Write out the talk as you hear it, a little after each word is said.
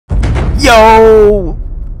Yo,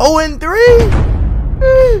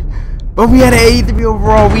 0-3. But we had an 83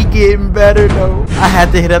 overall. We getting better though. I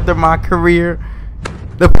had to hit up my career.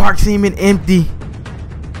 The park seeming empty.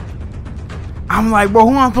 I'm like, bro,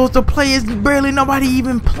 who I'm supposed to play? Is barely nobody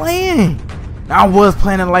even playing. I was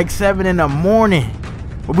playing at like 7 in the morning.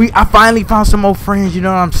 But I finally found some more friends, you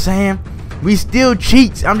know what I'm saying? We still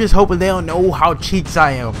cheats. I'm just hoping they don't know how cheats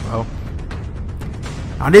I am, bro.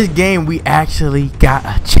 On this game, we actually got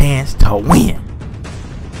a chance to win.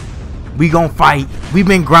 We gonna fight. We've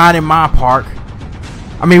been grinding MyPark.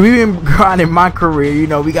 I mean, we've been grinding my career. You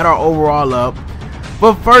know, we got our overall up.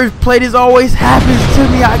 But first play, this always happens to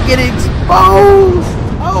me. I get exposed.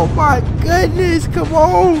 Oh my goodness, come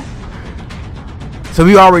on. So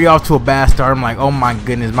we already off to a bad start. I'm like, oh my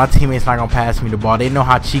goodness, my teammates not gonna pass me the ball. They know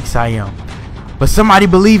how cheeks I am. But somebody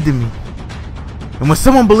believed in me. And when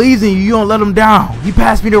someone believes in you, you don't let them down. He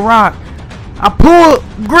passed me the rock. I pull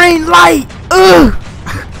green light. Ugh.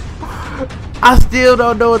 I still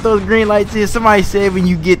don't know what those green lights is. Somebody said when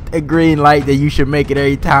you get a green light that you should make it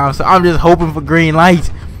every time. So I'm just hoping for green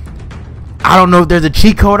lights. I don't know if there's a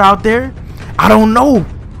cheat code out there. I don't know.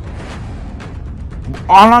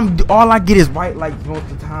 All I get is white lights most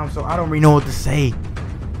of the time, so I don't really know what to say.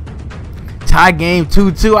 Tie game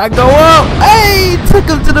 2-2. I go up. Hey, took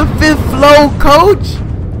him to the 5th flow, coach.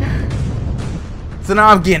 So now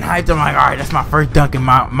I'm getting hyped. I'm like, all right, that's my first dunk in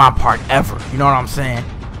my part ever. You know what I'm saying?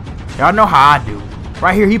 Y'all know how I do.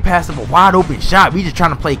 Right here, he passed up a wide open shot. We just trying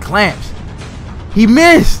to play clamps. He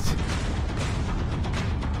missed.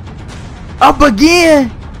 Up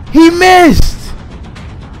again. He missed.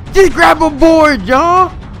 Just grab a board,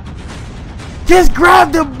 y'all. Just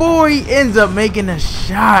grab the board. He ends up making a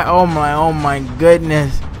shot. Oh my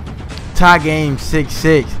goodness. Tie game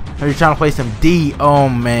 6-6. They're trying to play some D. Oh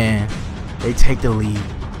man. They take the lead.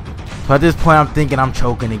 So at this point, I'm thinking I'm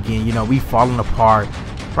choking again. You know, we falling apart.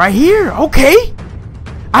 Right here. Okay.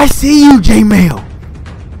 I see you, Jmell.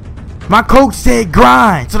 My coach said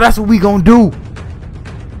grind. So that's what we gonna do.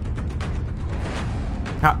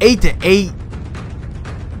 Now 8-8.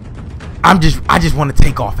 I just want to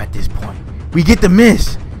take off at this point. We get the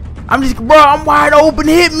miss. Bro, I'm wide open.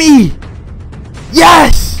 Hit me.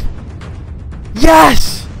 Yes.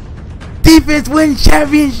 Yes. Defense wins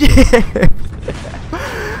championship.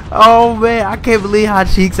 Oh man, I can't believe how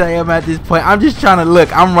cheeks I am at this point. I'm just trying to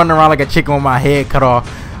look. I'm running around like a chicken with my head cut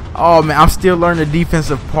off. Oh man, I'm still learning the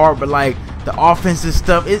defensive part, but like the offensive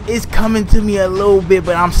stuff, it's coming to me a little bit,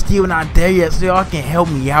 but I'm still not there yet. So y'all can help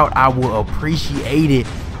me out. I will appreciate it.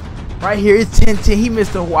 Right here, it's 10-10. He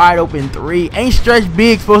missed a wide open 3. Ain't stretch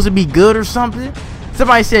big supposed to be good or something?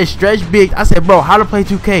 Somebody said stretch big. I said, bro, how to play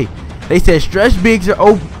 2K? They said stretch bigs are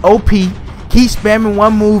OP. Keep spamming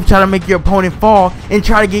one move, try to make your opponent fall, and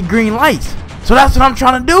try to get green lights. So that's what I'm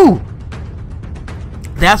trying to do.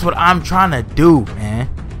 That's what I'm trying to do, man.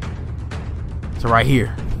 So right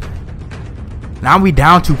here. Now we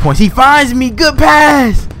down 2 points. He finds me. Good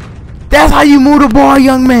pass. That's how you move the ball,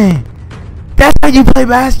 young man. That's how you play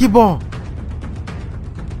basketball.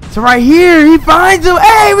 So right here, he finds him.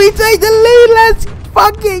 Hey, we take the lead. Let's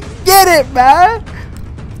fucking get it, man.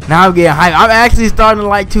 Now I'm getting hyped. I'm actually starting to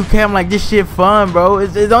like 2K. I'm like, this shit fun, bro.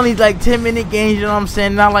 It's only like 10-minute games, you know what I'm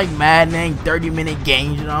saying? Not like Madden, 30-minute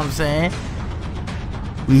games, you know what I'm saying?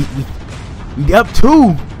 We up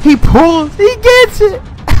 2. He pulls. He gets it.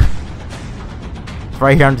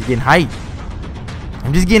 Right here, I'm just getting hyped.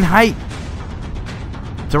 I'm just getting hyped.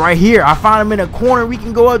 So right here, I found him in a corner. We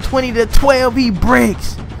can go up 20-12. He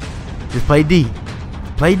breaks. Just play D.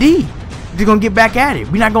 Play D. We're just gonna get back at it.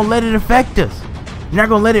 We're not gonna let it affect us. We're not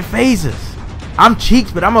gonna let it phase us. I'm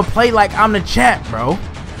cheeks, but I'm gonna play like I'm the champ, bro.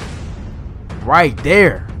 Right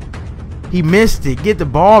there. He missed it. Get the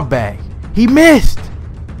ball back. He missed.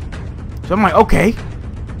 So I'm like, okay,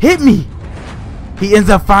 hit me. He ends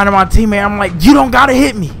up finding my teammate. I'm like, you don't gotta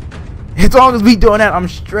hit me. As long as we doing that, I'm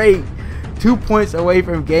straight. 2 points away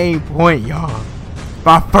from game point, y'all.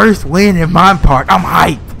 My first win in MyPark. I'm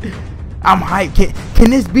hyped. I'm hyped. Can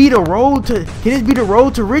this be the road to? Can this be the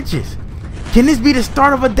road to riches? Can this be the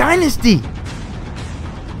start of a dynasty?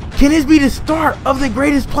 Can this be the start of the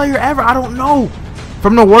greatest player ever? I don't know.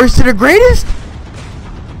 From the worst to the greatest?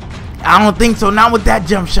 I don't think so. Not with that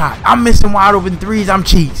jump shot. I'm missing wide open threes. I'm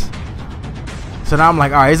cheese. So now I'm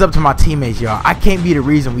like, all right, it's up to my teammates, y'all. I can't be the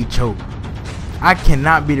reason we choke. I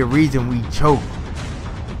cannot be the reason we choke.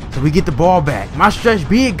 So we get the ball back. My stretch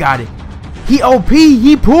big got it. He OP.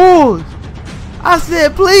 He pulls. I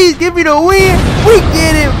said, please give me the win. We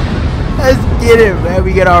get it. Let's get it, man.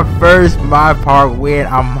 We get our first MyPark win.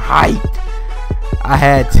 I'm hyped. I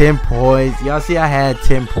had 10 points. Y'all see I had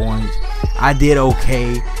 10 points. I did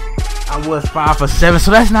okay. I was 5 for 7,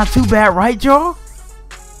 so that's not too bad, right, y'all?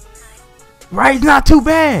 Right, it's not too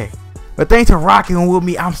bad. But thanks for rocking with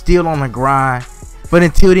me. I'm still on the grind. But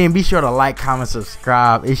until then, be sure to like, comment,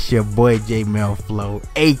 subscribe. It's your boy Jmellflo,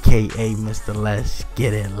 aka Mr. Let's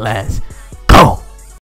Get It Less.